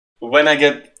when I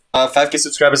get 5k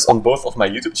subscribers on both of my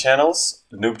YouTube channels,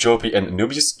 Noob JoPe and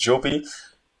Noob's JoPe,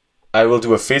 I will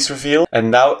do a face reveal.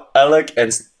 And now Alec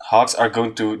and Hawks are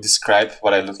going to describe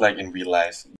what I look like in real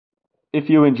life. If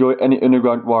you enjoy any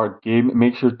Underground War game,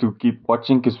 make sure to keep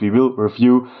watching because we will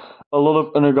review a lot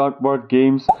of Underground War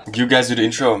games. You guys do the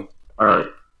intro. Alright.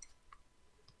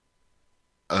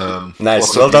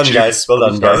 Nice. Well done, guys. Well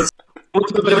done, guys.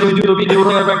 What's up, everybody?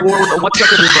 What's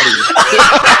up, everybody?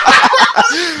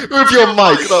 With your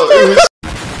mic.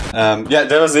 Yeah,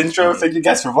 that was the intro. Thank you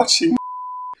guys for watching.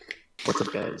 What's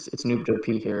up, guys? It's Noob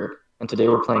JoPe here, and today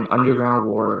we're playing Underground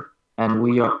War, and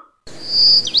we are...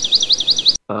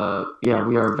 yeah,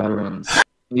 we are veterans.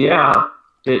 Yeah,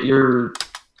 you're...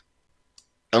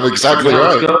 I'm exactly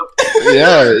right. Let's go.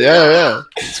 Yeah.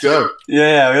 Let's go.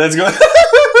 Yeah, let's go.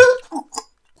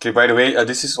 Okay, by the way,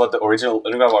 this is what the original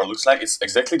Underground War looks like. It's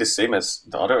exactly the same as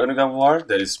the other Underground War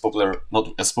that is popular,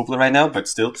 not as popular right now, but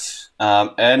still.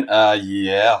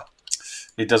 Yeah,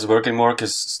 it doesn't work anymore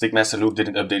because Stickmaster Loop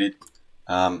didn't update it.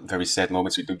 Very sad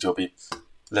moments with Noob JoPe.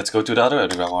 Let's go to the other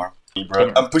Underground War. Bro,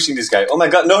 yeah. I'm pushing this guy. Oh my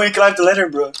god, no, he climbed the ladder,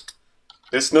 bro.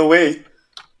 There's no way.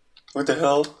 What the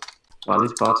hell? Wow,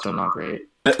 these bots are not great.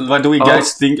 What do we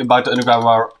guys think about the Underground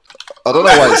War? I don't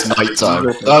know why it's nighttime.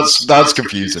 That's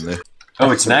confusing me. Oh,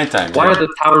 it's nighttime. Why are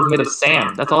the towers made of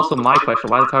sand? That's also my question.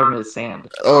 Why are the towers made of sand?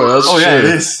 Oh, that's true. Yeah, it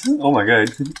is. Oh my god.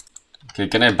 Okay,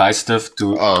 can I buy stuff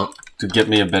to get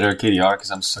me a better KDR? Because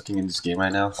I'm sucking in this game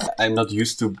right now. I'm not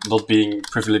used to not being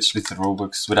privileged with the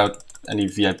Robux without any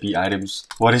VIP items.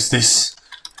 What is this?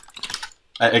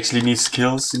 I actually need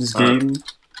skills in this game.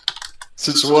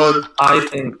 Since when? I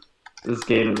think this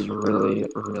game is really,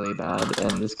 really bad,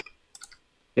 and this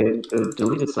it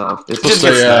delete itself. It's just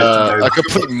a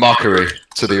complete mockery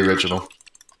to the original.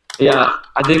 Yeah,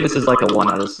 I think this is like a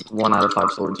 1 out of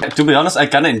 5 swords. To be honest, I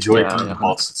kind of enjoy killing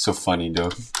bots. It's so funny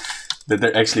though that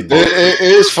they're actually bots. It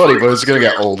is funny, but it's gonna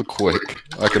get old quick.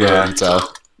 I can already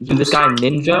tell. This guy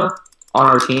Ninja on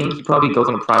our team, he probably goes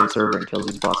on a private server and kills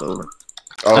these bots over.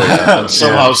 Oh yeah, and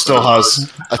somehow still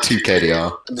has a 2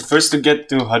 KDR. The first to get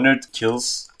to 100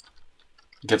 kills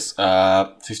gets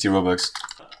 50 Robux.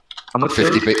 How much?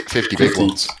 50 big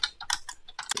ones.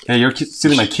 Hey, you're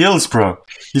stealing my kills, bro.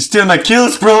 You're stealing my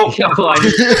kills, bro. Yeah, well, I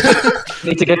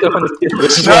need to get to 100 kills.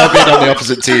 This is why being on the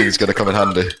opposite team is gonna come in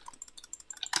handy.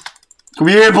 Come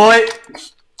here, boy.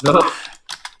 No.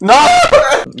 No.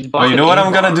 Oh, you know what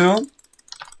I'm gonna do?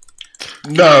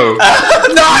 No.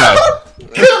 No.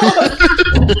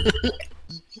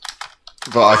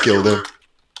 But I killed him.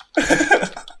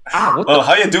 Oh,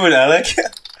 how you doing, Alec?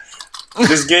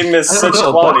 This game has such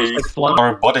quality.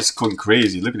 Our bot is going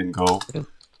crazy. Look at him go.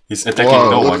 He's attacking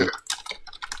no one.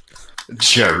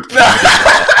 Joke.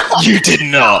 You did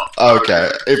not. Okay,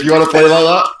 if you want to play like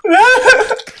that.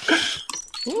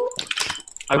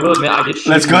 I will admit, I did.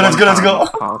 Let's go.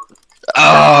 Oh,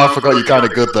 I forgot you're kind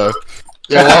of good though.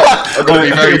 Yeah, well, I'm gonna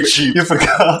be very cheap. You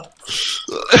forgot.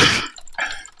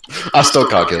 I still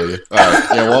can't kill you. Alright,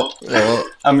 yeah, what?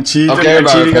 I'm cheating.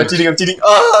 I'm cheating.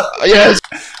 Oh, yes!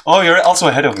 Oh, you're also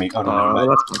ahead of me. Oh,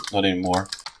 no, not anymore.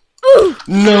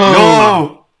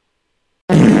 No!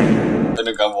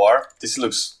 Underground War. This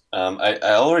looks... I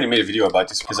already made a video about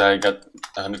this because I got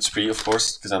 100 spree, of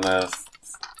course, because I'm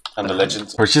the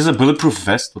legend. Or she has a bulletproof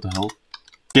vest, what the hell?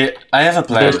 Okay, I have a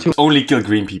plan. Only kill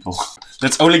green people.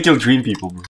 Let's only kill green people,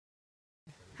 bro.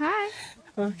 Hi.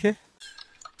 Okay.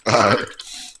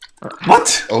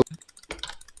 What?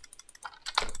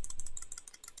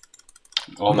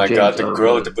 Oh my god, the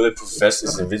girl with the bulletproof vest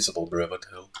is invincible, bro. What the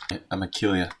hell? I'ma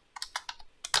kill ya.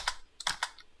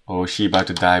 Oh, she about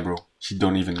to die, bro. She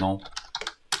don't even know.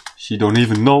 She don't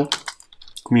even know.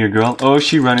 Come here, girl. Oh,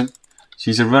 she running.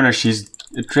 She's a runner. She's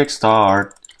a track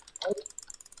star.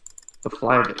 The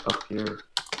flag up here.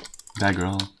 That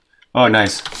girl. Oh,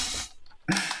 nice.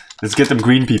 Let's get them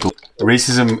green people.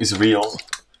 Racism is real.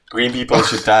 Green people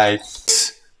should die.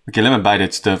 Okay, let me buy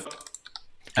that stuff.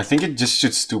 I think it just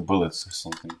shoots 2 bullets or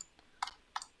something.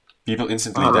 People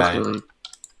instantly die. Really...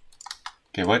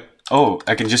 Okay, what? Oh,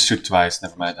 I can just shoot twice.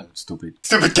 Never mind, I'm stupid.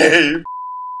 Stupid game!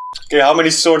 Okay, how many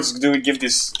swords do we give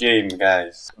this game,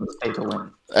 guys? It's pay to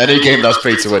win. Any game that's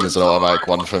pay to win is an automatic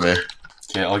 1 for me.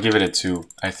 Okay, I'll give it a 2.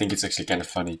 I think it's actually kind of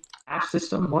funny. Ash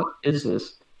system? What is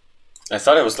this? I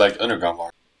thought it was like Underground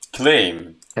War.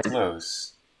 Claim.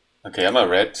 Close. Okay, I'm a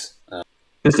red.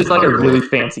 This is like a really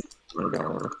fancy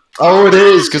Underground War. Oh, it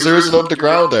is, because there is an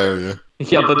underground area.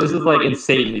 Yeah, but this is like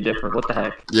insanely different. What the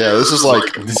heck? Yeah, this is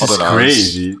like this is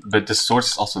crazy. But the sword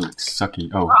is also like sucky.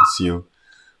 Oh, it's you,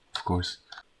 of course.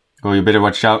 Oh, you better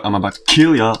watch out. I'm about to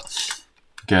kill ya.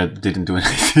 Okay, I didn't do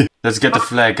anything. Let's get the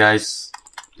flag, guys.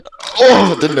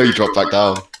 Oh, I didn't know you dropped back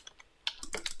down.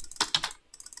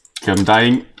 Okay, I'm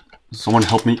dying. Someone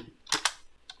help me.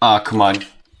 Ah, come on.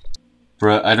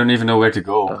 Bruh, I don't even know where to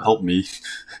go. Help me.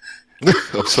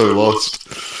 I'm so lost.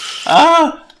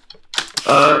 Ah!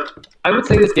 I would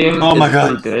say this game Oh is my God.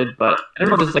 pretty good, but I don't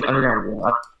know if this is like Underground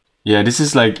War. Yeah, this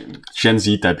is like Gen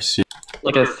Z type of shit.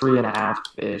 Like a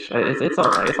 3.5-ish. It's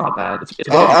alright. It's not bad. It's good.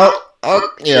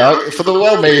 Yeah, for the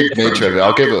well-made nature of it,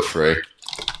 I'll give it a 3.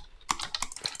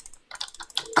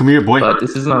 Come here, boy. But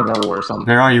this isn't Underground War or something.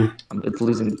 Where are you? It's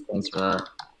losing the points for that.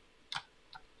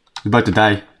 You're about to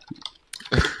die.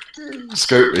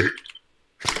 Scope me.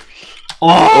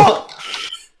 Oh!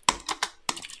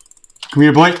 Come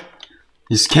here, boy.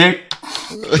 You scared?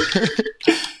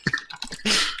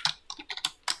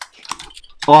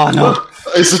 Oh no!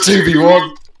 It's a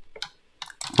 2v1.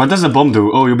 What does the bomb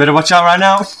do? Oh, you better watch out right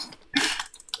now.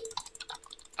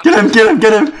 Get him! Get him!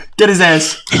 Get him! Get his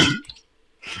ass!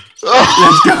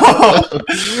 Let's go!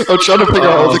 I'm trying to figure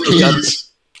out all the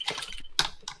keys.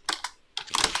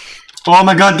 Oh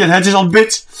my god, get hedges on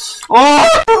bits! Oh!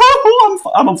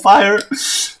 I'm on fire!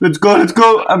 Let's go, let's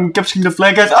go! I'm capturing the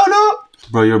flag, guys! Oh no!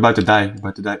 Bro, you're about to die. You're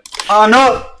about to die. Oh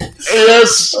no!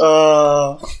 Yes!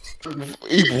 What?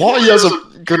 He has a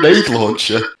grenade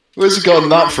launcher. Where's he gotten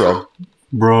that from?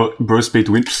 Bro's paid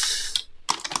to win.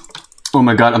 Oh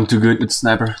my god, I'm too good at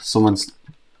sniper. Someone,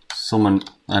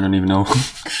 I don't even know.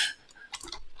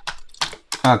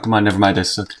 Ah, come on, never mind, I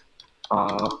suck.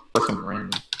 That's some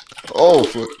random. Oh,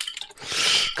 fuck.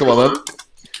 Come on then.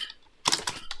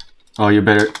 Oh, you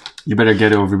better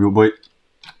get over, real boy.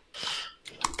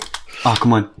 Ah,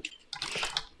 come on.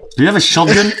 Do you have a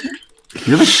shotgun?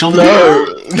 You have a shotgun?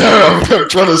 No, I'm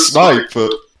trying to snipe,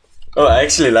 but... Oh, I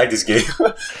actually like this game.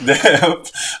 Damn.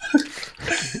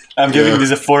 I'm giving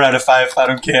this a 4 out of 5, I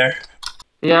don't care.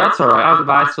 Yeah, that's alright.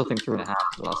 I still think 3.5 is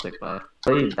what I'll stick by.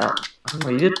 Played that. I don't know,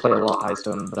 you did play a lot High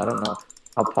Stone, but I don't know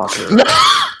how popular.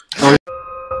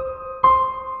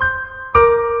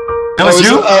 That was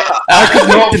you? I could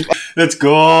not... Let's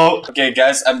go! Okay,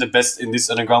 guys, I'm the best in this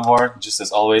Underground War, just as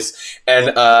always.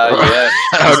 And, yeah,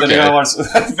 this Underground War is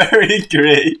very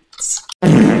great.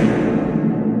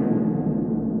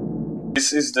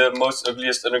 This is the most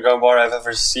ugliest Underground War I've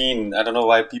ever seen. I don't know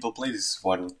why people play this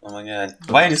one. Oh my god.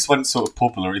 Why is this one so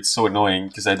popular? It's so annoying,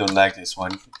 because I don't like this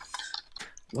one.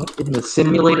 What in the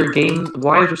simulator game?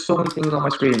 Why are there so many things on my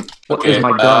screen? What is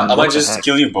my gun? I might just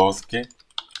kill you both, okay?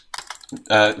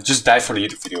 Just die for the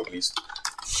YouTube video, please.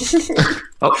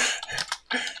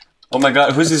 Oh my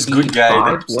god, who's this good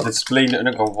guy that's playing the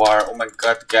Underground War? Oh my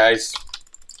god, guys.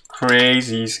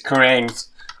 Crazies, cranks.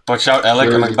 Watch out,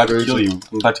 Alec, I'm about to kill you.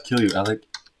 I'm about to kill you, Alec.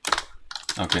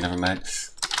 Okay, never mind.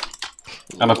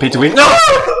 I'm a pay to win. No!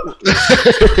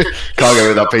 Can't go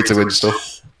with that pay to win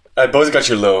stuff. I both got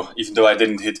you low, even though I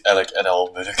didn't hit Alec at all,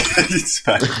 but okay, it's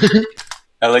fine.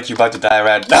 Alec, you're about to die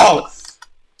right now!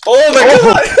 Oh my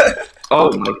god! Oh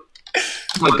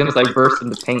my goodness, I burst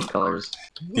into paint colors.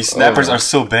 These snappers are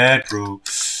so bad, bro.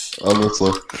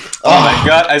 Honestly. Oh my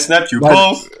god, I snapped you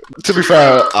both! To be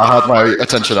fair, I had my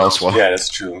attention elsewhere. Yeah, that's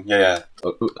true. Yeah.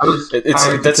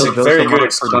 That's a very good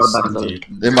excuse indeed.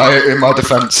 In my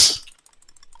defense.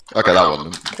 Okay, that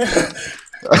one.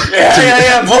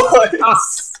 yeah,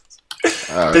 boys!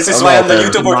 This is why I'm the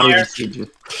YouTuber here.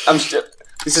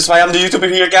 This is why I'm the YouTuber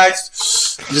here, guys.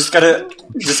 Just gotta.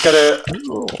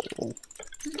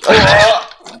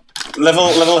 Level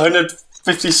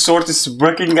 150 sword is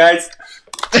working, guys.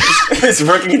 It's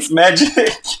working its magic.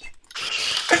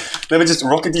 Let me just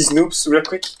rocket these noobs real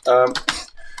quick.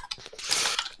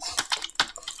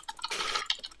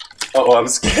 Oh, I'm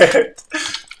scared.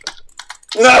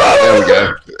 No! There we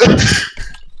go.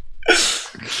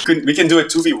 We can do a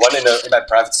 2v1 in my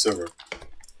private server.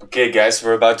 Okay, guys,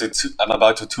 I'm about to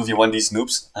 2v1 these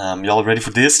noobs. Y'all ready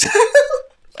for this?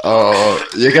 Oh,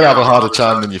 you're gonna have a harder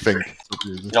time than you think.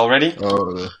 Y'all ready?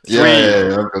 Oh,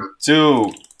 yeah, I'm good.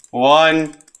 2,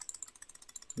 1,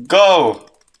 go!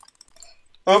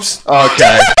 Oops.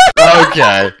 Okay, tough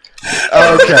guy.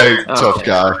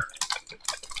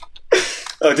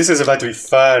 Oh, this is about to be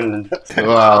fun.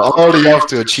 Wow, I'm already off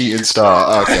to a cheating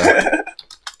start. Okay.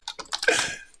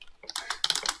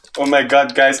 Oh my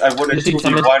god, guys, I won a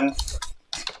 2v1.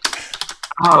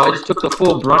 Oh, I just took the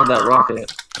full brunt of that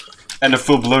rocket. And the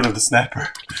full blown of the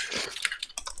sniper.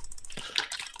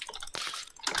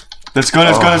 Let's go.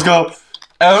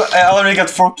 I already got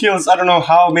 4 kills. I don't know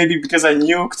how. Maybe because I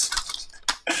nuked.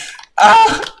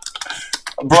 Ah!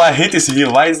 Bro, I hate this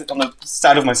heal. Why is it on the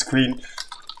side of my screen?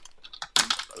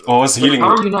 Oh, I was healing.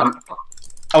 How are you not?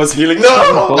 I was healing.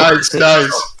 No! Nice.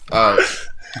 Alright.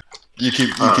 You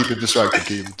keep him distracted.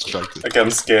 Keep him distracted. Okay,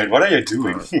 I'm scared. What are you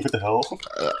doing? What the hell?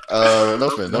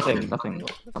 Nothing.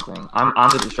 I'm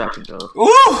the distraction, Joe.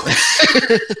 Ooh!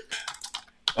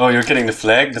 Oh, you're getting the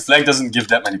flag? The flag doesn't give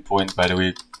that many points, by the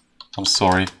way. I'm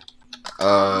sorry.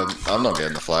 I'm not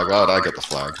getting the flag. Why would I get the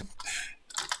flag?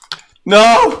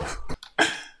 No!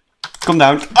 Come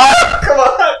down. Ah, come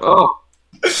on! Oh,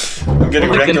 I'm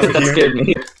getting wrecked over that here. scared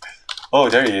me. Oh,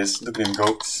 there he is. Look at him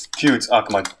go. Cute. Ah,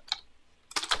 come on.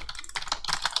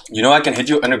 You know I can hit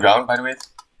you underground, by the way?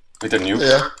 With a nuke?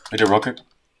 Yeah. With a rocket.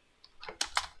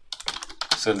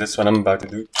 So that's what I'm about to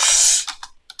do.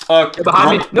 Oh,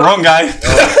 behind me. No. Wrong guy.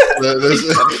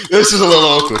 This is a little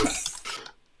awkward.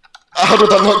 How did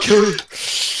that not kill you?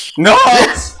 No!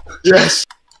 Yes.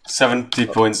 70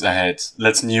 points ahead.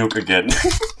 Let's nuke again.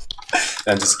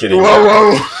 I'm just kidding.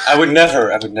 Whoa. I would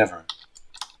never.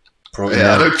 Bro,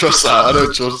 Yeah, I don't trust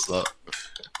that.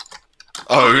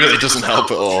 Oh, it really doesn't help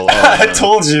at all. Oh, I no.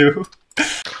 told you.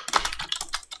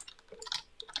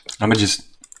 I'ma just...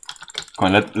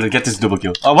 Come on, let's get this double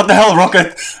kill. Oh, what the hell,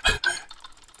 rocket?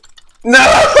 No!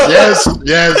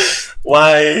 Yes.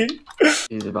 Why?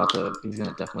 He's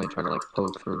gonna definitely try to like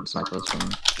poke through and snipe us from.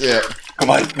 Yeah. Come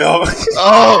on, no.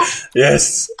 Oh!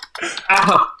 Yes.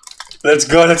 Ow! Let's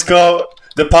go.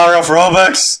 The power of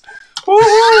Robux.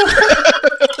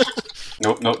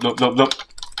 Nope.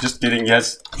 Just kidding,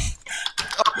 yes.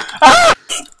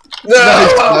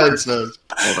 No! Nice. Hold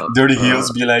up. Dirty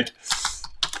heels be like,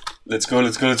 let's go. How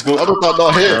did that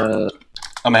not hit?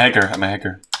 I'm a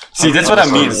hacker. See, that's what I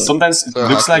mean. Sometimes it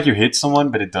looks like you hit someone,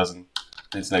 but it doesn't.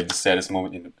 It's like the saddest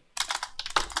moment in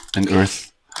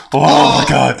Earth. Oh my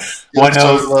god! What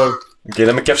else? Okay,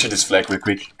 let me capture this flag real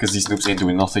quick, because these noobs ain't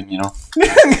doing nothing, you know?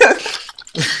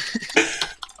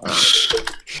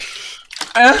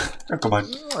 Oh, come on.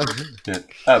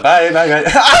 Yeah. Bye. No.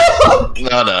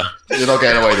 You're not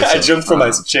getting away this I time. jumped from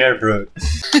my chair, bro.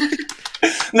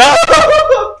 No!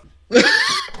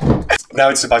 Now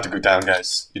it's about to go down,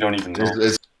 guys. You don't even know.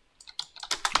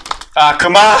 Ah,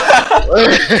 come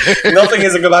on! Nothing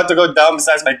is about to go down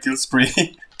besides my kill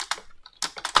spree.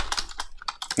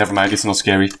 Never mind, it's not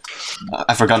scary.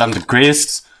 I forgot I'm the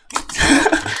greatest.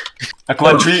 Come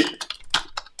on, 3.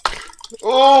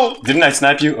 Oh! Didn't I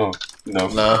snipe you? Oh, no.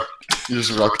 No, you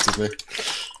just rocketed me.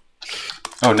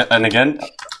 Oh, and again?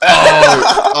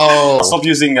 Oh! Stop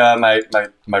using my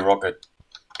rocket.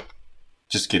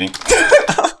 Just kidding.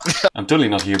 I'm totally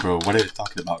not here, bro. What are you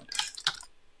talking about?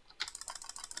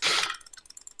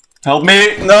 Help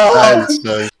me! No!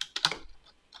 Nice.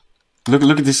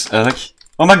 Look at this, like...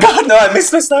 Oh my god, no, I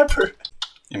missed my sniper!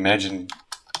 Imagine.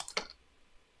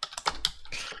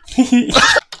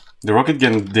 The rocket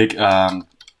can dig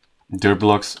dirt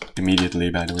blocks immediately,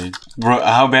 by the way. Bro,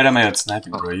 how bad am I at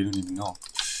sniping, bro? You don't even know.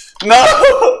 No!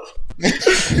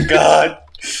 God!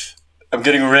 I'm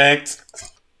getting wrecked.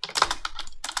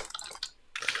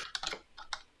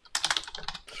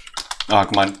 Oh,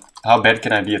 come on. How bad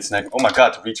can I be at sniping? Oh my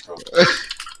god, reach, bro.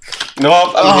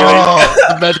 No, I'm healing.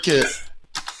 The medkit.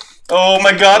 Oh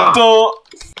my god, no!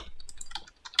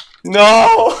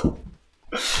 No!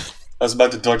 I was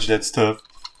about to dodge that stuff.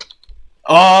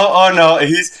 Oh no,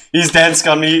 he's dancing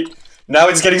on me. Now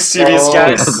it's getting serious,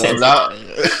 guys.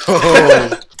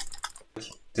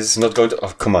 This is not going to.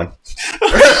 Oh, come on.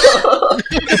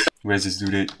 Where's this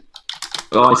dude?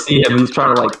 Oh, I see him. He's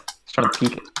trying to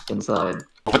peek inside.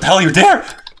 What the hell? You're there?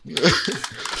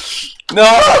 No!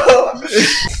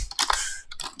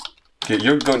 Okay,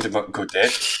 you're going to go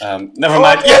dead. Never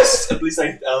mind. Yes! At least I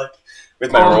hit Alec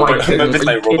with my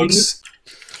Robux.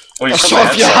 Oh, you shot my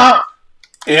headshot.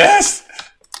 Yes!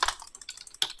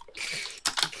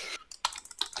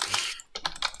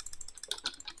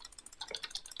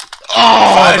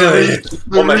 Oh, finally!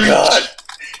 Oh my god!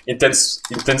 Intense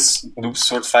noob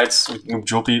sword fights with Noob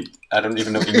JoPe. I don't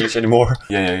even know English anymore.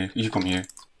 Yeah, you come here.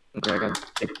 Okay, I got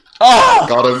it. Oh!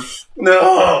 got him.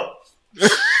 No!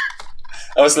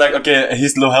 I was like, okay,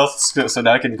 he's low health, so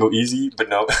now I can go easy, but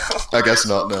no. I guess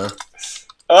not, no.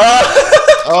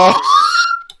 Oh!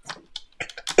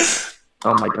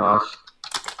 Oh my gosh.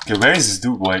 Okay, where is this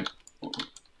dude, boy?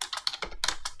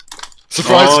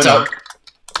 Surprise attack.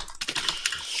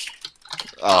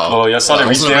 No. Oh, you saw the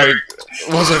reach there?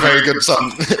 Wasn't a very good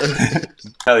son.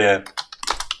 Hell yeah.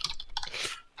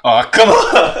 Oh, come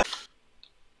on!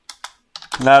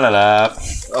 La la la.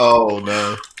 Oh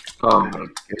no. Oh my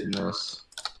goodness.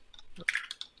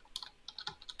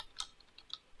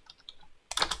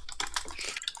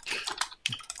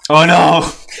 Oh no!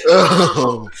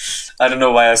 Oh. I don't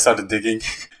know why I started digging.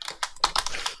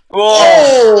 Whoa!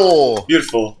 Oh!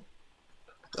 Beautiful.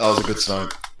 That was a good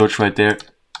snipe. Torch right there.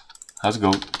 How's it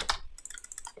go?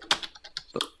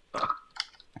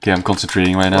 Okay, I'm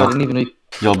concentrating right Oh, I now. didn't even know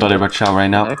Y'all better watch out right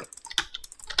now. Heck.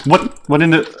 What? What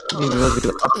in the... Didn't even realize we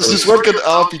could upgrade. This is when can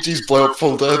RPGs blow up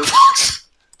full dead?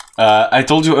 I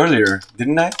told you earlier,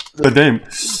 didn't I? But damn.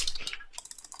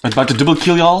 I'm about to double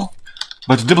kill y'all.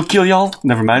 About to double kill y'all.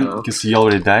 Never mind, No. because he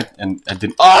already died and I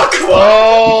didn't. Oh, come on!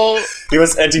 Oh! He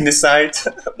was edging the side.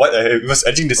 What? He was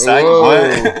edging the side? Whoa.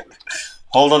 What?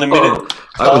 Hold on a minute.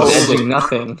 Oh, I was Oh. edging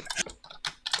nothing.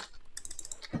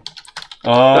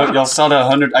 Oh, y'all saw the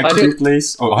 100 IQ did-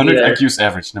 place? Oh, 100 Yeah. IQ is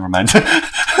average, never mind.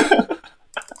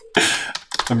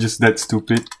 I'm just that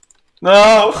stupid.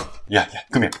 No! Yeah,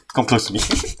 come here. Come close to me.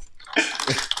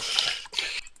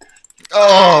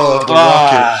 Oh, the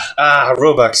rocket.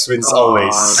 Robux wins Oh,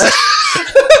 always.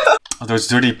 Those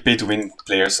dirty pay-to-win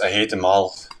players, I hate them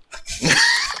all.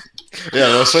 Yeah,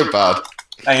 they're so bad.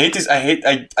 I hate this.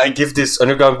 I give this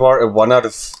underground bar a 1 out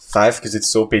of 5 because it's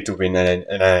so pay to win, and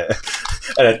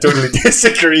I totally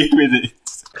disagree with it.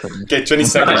 Okay, 20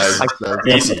 seconds.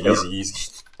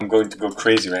 Easy. I'm going to go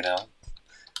crazy right now.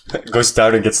 Goes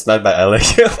down and gets sniped by Alec.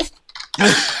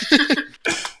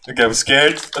 Okay, I'm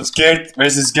scared.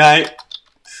 Where's this guy?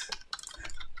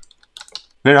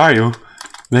 Where are you?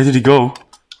 Where did he go?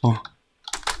 Oh.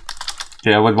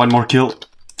 Okay, I want one more kill.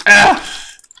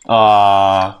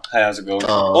 How's it going?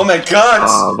 Oh my god!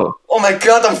 Oh my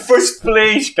god, I'm first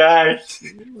place, guys!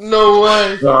 No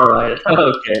way. Alright,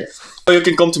 okay. So you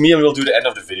can come to me and we'll do the end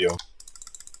of the video.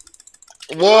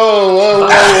 Whoa.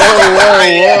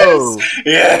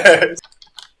 Yes!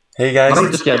 Hey guys, Why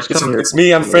don't you just come here? it's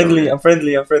me, I'm friendly.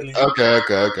 Okay.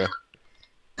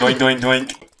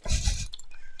 Doink.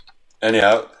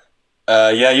 Anyhow,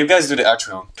 yeah, you guys do the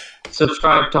outro.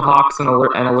 Subscribe to Hawks and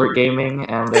Alert Gaming,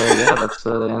 and yeah, that's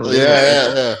the end of the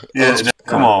video. Yeah.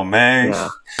 Come on, man. Yeah.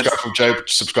 Subscribe from JoPe,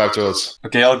 subscribe to us.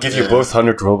 Okay, I'll give you Yeah. both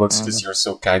 100 Robux because you're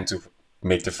so kind to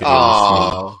make the video with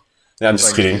Oh. me. Yeah, I'm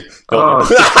just Thank kidding. Oh,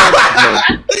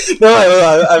 No, I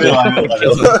will.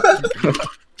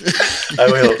 I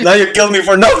will. Now you killed me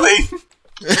for nothing!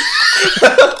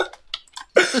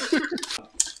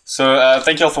 So,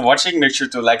 thank you all for watching. Make sure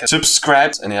to like and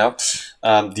subscribe. Anyhow,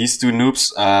 these two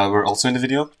noobs were also in the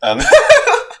video.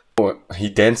 Oh, he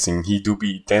dancing. He do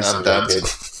be dancing. I'm dancing.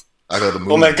 I got the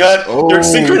move. Oh my god, Oh, you're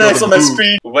synchronized got on my the move.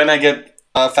 screen. When I get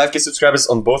 5k subscribers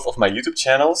on both of my YouTube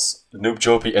channels, Noob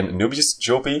JoPe and Noobies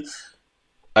JoPe,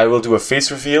 I will do a face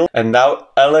reveal. And now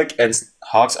Alec and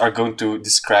Hawks are going to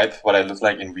describe what I look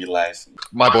like in real life.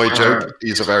 My boy JoPe,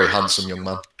 he's a very handsome young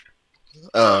man.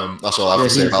 That's all I have to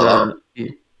say about that.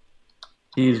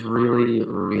 he's really,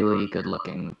 really good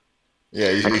looking.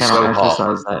 Yeah, he's I so cannot hot.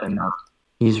 emphasize that enough.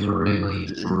 He's really, really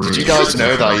Did you guys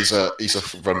know that he's a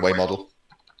runway model?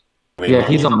 Yeah,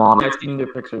 he's a model. I've seen the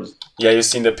pictures. Yeah, you've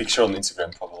seen the picture on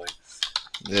Instagram probably.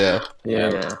 Yeah.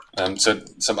 Yeah. So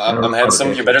I'm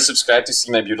handsome. You better subscribe to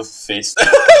see my beautiful face.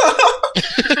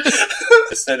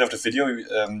 Instead of the video,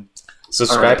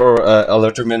 subscribe or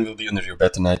Alerterman will be under your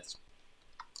bed tonight.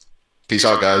 Peace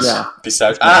out, guys. Yeah. Peace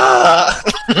out.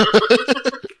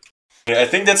 Yeah, I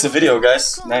think that's the video,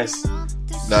 guys. Nice.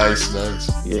 Nice.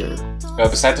 Yeah.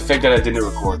 Besides the fact that I didn't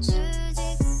record.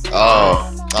 Oh.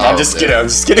 No, I'm just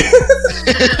kidding.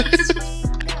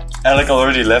 Alec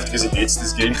already left because he hates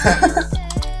this game.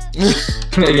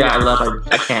 Yeah,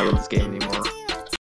 I can't with this game anymore.